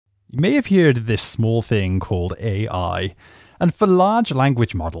You may have heard of this small thing called AI. And for large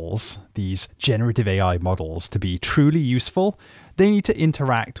language models, these generative AI models, to be truly useful, they need to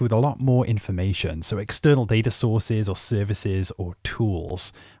interact with a lot more information, so external data sources or services or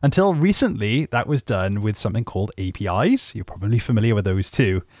tools. Until recently, that was done with something called APIs. You're probably familiar with those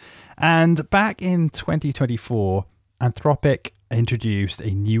too. And back in 2024, Anthropic introduced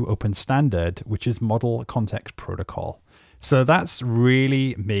a new open standard, which is Model Context Protocol. So that's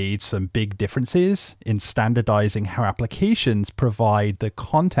really made some big differences in standardizing how applications provide the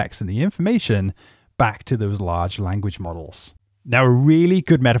context and the information back to those large language models. Now, a really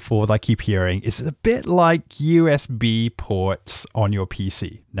good metaphor that I keep hearing is a bit like USB ports on your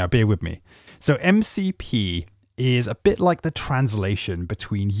PC. Now, bear with me. So MCP is a bit like the translation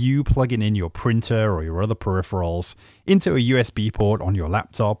between you plugging in your printer or your other peripherals into a USB port on your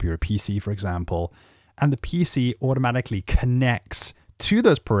laptop, your PC, for example, and the PC automatically connects to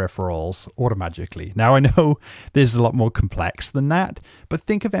those peripherals automatically. Now, I know this is a lot more complex than that, but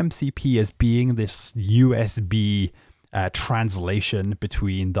think of MCP as being this USB translation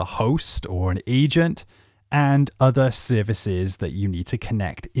between the host or an agent and other services that you need to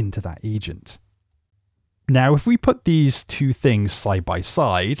connect into that agent. Now, if we put these two things side by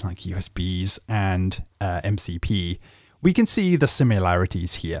side, like USBs and MCP, we can see the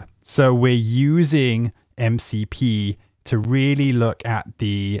similarities here. So we're using MCP to really look at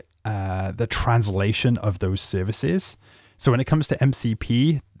the translation of those services. So when it comes to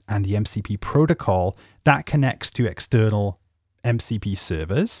MCP and the MCP protocol, that connects to external MCP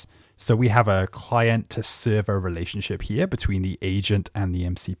servers. So we have a client to server relationship here between the agent and the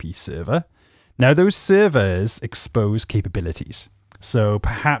MCP server. Now those servers expose capabilities. So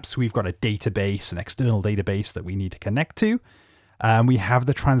perhaps we've got a database, an external database that we need to connect to. We have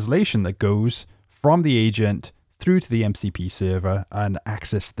the translation that goes from the agent through to the MCP server and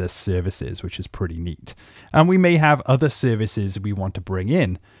access the services, which is pretty neat. And we may have other services we want to bring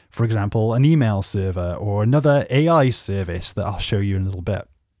in. For example, an email server or another AI service that I'll show you in a little bit.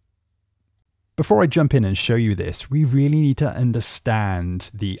 Before I jump in and show you this, we really need to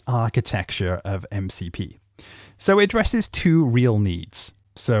understand the architecture of MCP. So it addresses two real needs.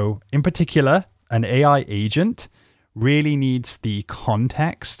 So in particular, an AI agent really needs the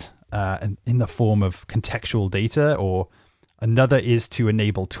context in the form of contextual data, or another is to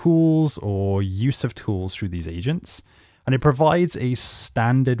enable tools or use of tools through these agents. And it provides a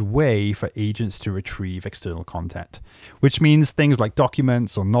standard way for agents to retrieve external content, which means things like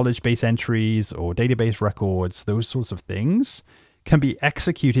documents or knowledge base entries or database records, those sorts of things can be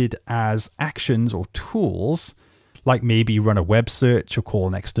executed as actions or tools, like maybe run a web search or call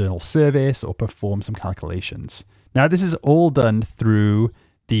an external service or perform some calculations. Now, this is all done through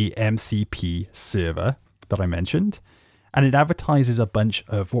the MCP server that I mentioned, and it advertises a bunch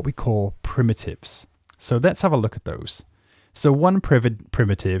of what we call primitives. So let's have a look at those. So one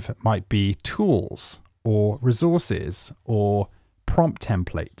primitive might be tools or resources or prompt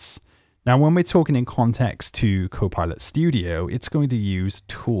templates. Now, when we're talking in context to Copilot Studio, it's going to use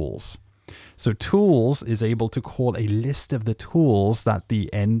tools. So tools is able to call a list of the tools that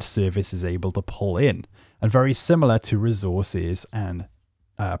the end service is able to pull in, and very similar to resources and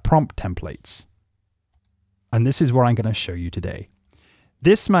prompt templates. And this is what I'm going to show you today.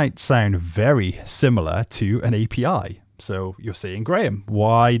 This might sound very similar to an API. So you're saying, Graham,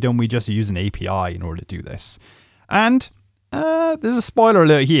 why don't we just use an API in order to do this? And there's a spoiler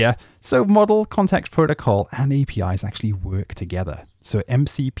alert here. So Model Context Protocol and APIs actually work together. So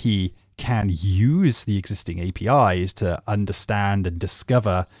MCP can use the existing APIs to understand and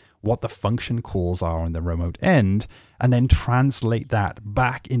discover what the function calls are on the remote end, and then translate that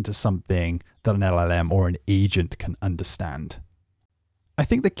back into something that an LLM or an agent can understand. I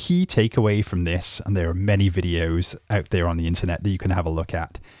think the key takeaway from this, and there are many videos out there on the internet that you can have a look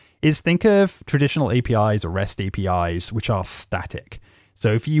at, is think of traditional APIs or REST APIs, which are static.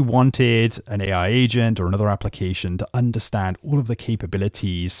 So if you wanted an AI agent or another application to understand all of the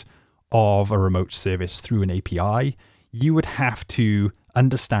capabilities of a remote service through an API, you would have to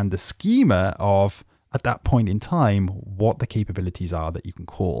understand the schema of, at that point in time, what the capabilities are that you can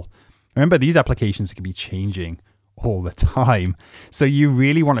call. Remember, these applications can be changing all the time. So you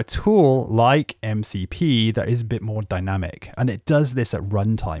really want a tool like MCP that is a bit more dynamic, and it does this at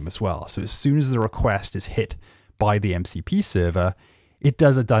runtime as well. So as soon as the request is hit by the MCP server, it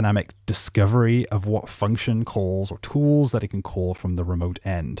does a dynamic discovery of what function calls or tools that it can call from the remote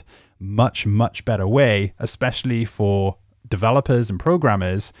end. Much, much better way, especially for developers and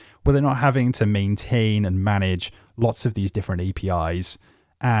programmers, where they're not having to maintain and manage lots of these different APIs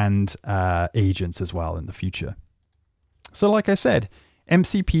and agents as well in the future. So like I said,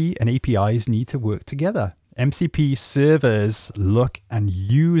 MCP and APIs need to work together. MCP servers look and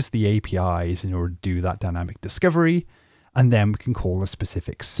use the APIs in order to do that dynamic discovery, and then we can call the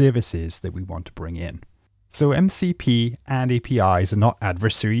specific services that we want to bring in. So MCP and APIs are not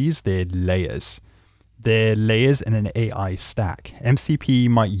adversaries, they're layers. They're layers in an AI stack. MCP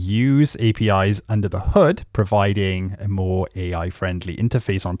might use APIs under the hood, providing a more AI-friendly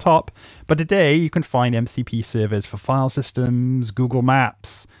interface on top. But today you can find MCP servers for file systems, Google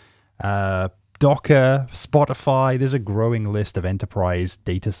Maps, Docker, Spotify. There's a growing list of enterprise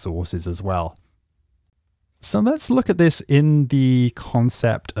data sources as well. So let's look at this in the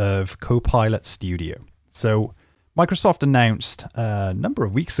concept of Copilot Studio. So Microsoft announced a number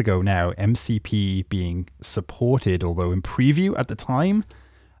of weeks ago now MCP being supported, although in preview at the time,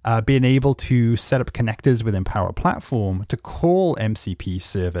 being able to set up connectors within Power Platform to call MCP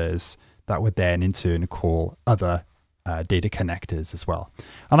servers that would then in turn call other data connectors as well.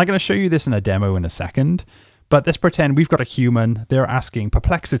 And I'm going to show you this in a demo in a second, but let's pretend we've got a human. They're asking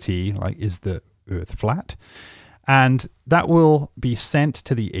Perplexity, like, is the Earth flat? And that will be sent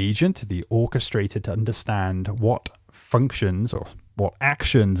to the agent, the orchestrator, to understand what functions or what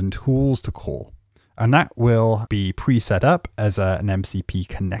actions and tools to call. And that will be pre-set up as an MCP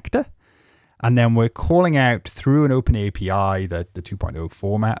connector. And then we're calling out through an open API, the 2.0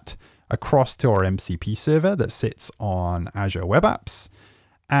 format, across to our MCP server that sits on Azure Web Apps,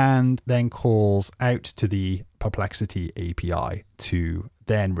 and then calls out to the Perplexity API to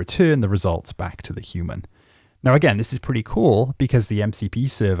then return the results back to the human. Now, again, this is pretty cool because the MCP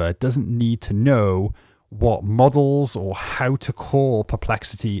server doesn't need to know what models or how to call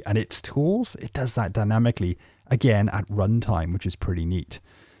Perplexity and its tools. It does that dynamically, again, at runtime, which is pretty neat.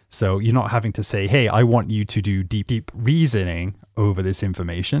 So you're not having to say, hey, I want you to do deep reasoning over this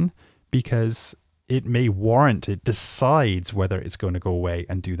information, because it may warrant, it decides whether it's going to go away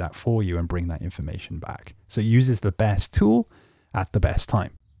and do that for you and bring that information back. So it uses the best tool at the best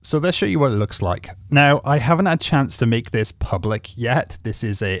time. So let's show you what it looks like. Now, I haven't had a chance to make this public yet. This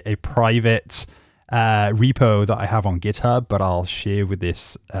is a private repo that I have on GitHub, but I'll share with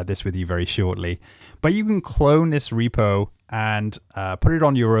this with you very shortly. But you can clone this repo and put it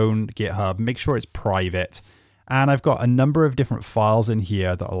on your own GitHub. Make sure it's private. And I've got a number of different files in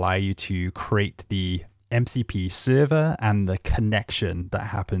here that allow you to create the MCP server and the connection that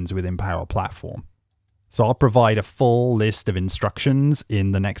happens within Power Platform. So I'll provide a full list of instructions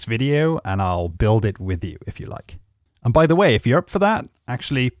in the next video, and I'll build it with you if you like. And by the way, if you're up for that,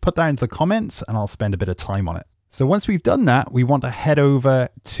 actually put that into the comments and I'll spend a bit of time on it. So once we've done that, we want to head over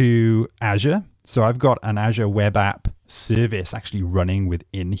to Azure. So I've got an Azure Web App service actually running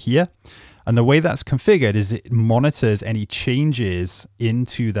within here. And the way that's configured is it monitors any changes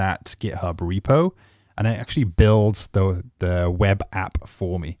into that GitHub repo, and it actually builds the web app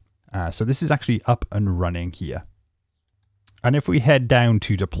for me. So this is actually up and running here. And if we head down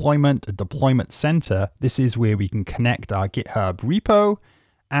to deployment, a deployment center, this is where we can connect our GitHub repo,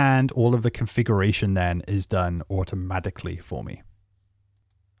 and all of the configuration then is done automatically for me.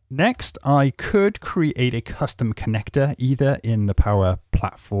 Next, I could create a custom connector either in the Power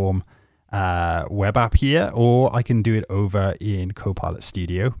Platform web app here, or I can do it over in Copilot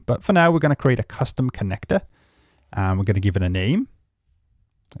Studio. But for now, we're going to create a custom connector, and we're going to give it a name.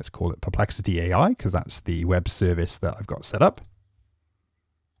 Let's call it Perplexity AI, because that's the web service that I've got set up.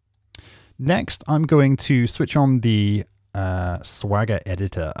 Next, I'm going to switch on the Swagger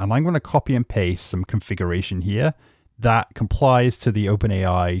editor, and I'm going to copy and paste some configuration here that complies to the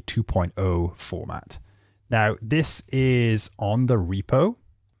OpenAI 2.0 format. Now, this is on the repo.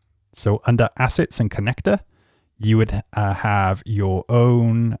 So under Assets and Connector, you would have your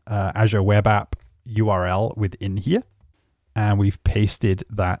own Azure Web App URL within here. And we've pasted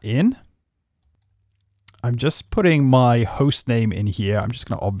that in. I'm just putting my host name in here. I'm just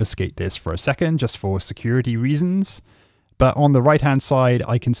going to obfuscate this for a second, just for security reasons. But on the right-hand side,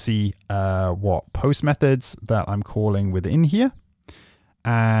 I can see what post methods that I'm calling within here.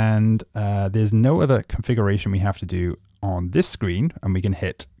 And there's no other configuration we have to do on this screen, and we can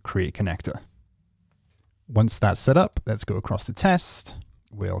hit Create Connector. Once that's set up, let's go across to test.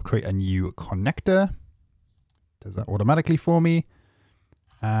 We'll create a new connector. Does that automatically for me.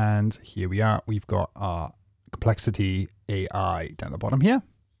 And here we are. We've got our Perplexity AI down the bottom here.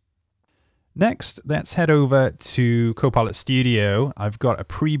 Next, let's head over to Copilot Studio. I've got a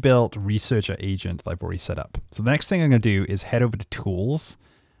pre-built researcher agent that I've already set up. So the next thing I'm going to do is head over to Tools.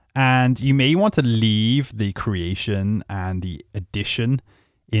 And you may want to leave the creation and the addition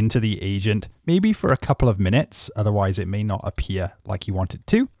into the agent, maybe for a couple of minutes, otherwise it may not appear like you want it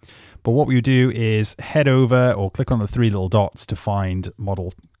to. But what we would do is head over or click on the three little dots to find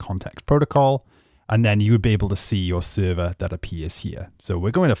Model Context Protocol, and then you would be able to see your server that appears here. So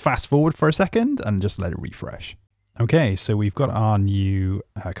we're going to fast forward for a second and just let it refresh. Okay, so we've got our new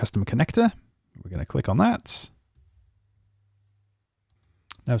customer connector. We're going to click on that.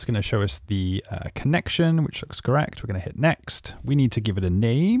 Now it's going to show us the connection, which looks correct. We're going to hit next. We need to give it a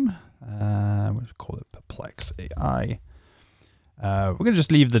name. We'll call it Perplex AI. We're going to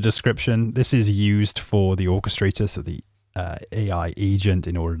just leave the description. This is used for the orchestrator, so the AI agent,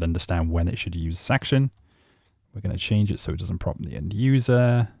 in order to understand when it should use this action. We're going to change it so it doesn't prompt the end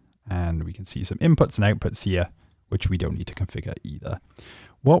user. And we can see some inputs and outputs here, which we don't need to configure either.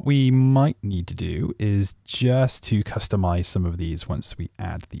 What we might need to do is just to customize some of these once we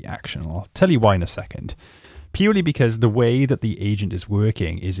add the action. I'll tell you why in a second. Purely because the way that the agent is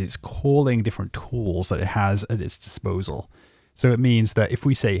working is it's calling different tools that it has at its disposal. So it means that if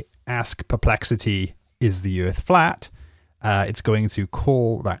we say ask Perplexity, is the earth flat? It's going to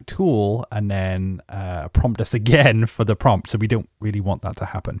call that tool and then prompt us again for the prompt. So we don't really want that to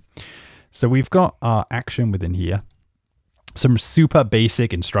happen. So we've got our action within here. Some super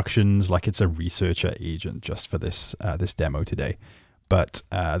basic instructions, like it's a researcher agent just for this this demo today. But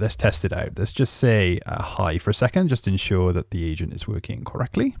let's test it out. Let's just say hi for a second, just to ensure that the agent is working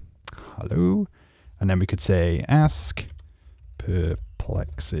correctly. Hello. And then we could say ask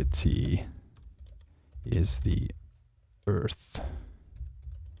Perplexity, is the earth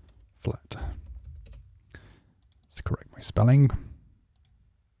flat? Let's correct my spelling.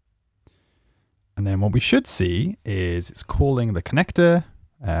 And then what we should see is it's calling the connector.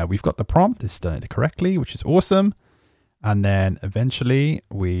 We've got the prompt, it's done it correctly, which is awesome. And then eventually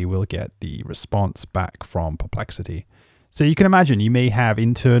we will get the response back from Perplexity. So you can imagine you may have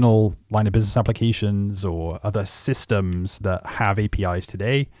internal line of business applications or other systems that have APIs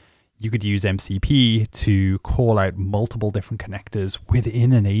today. You could use MCP to call out multiple different connectors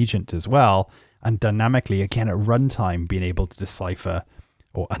within an agent as well. And dynamically, again, at runtime, being able to decipher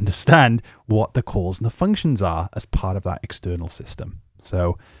or understand what the calls and the functions are as part of that external system.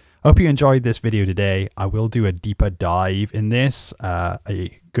 So I hope you enjoyed this video today. I will do a deeper dive in this.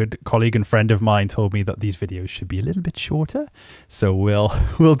 A good colleague and friend of mine told me that these videos should be a little bit shorter. So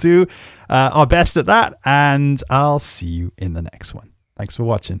we'll do our best at that, and I'll see you in the next one. Thanks for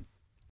watching.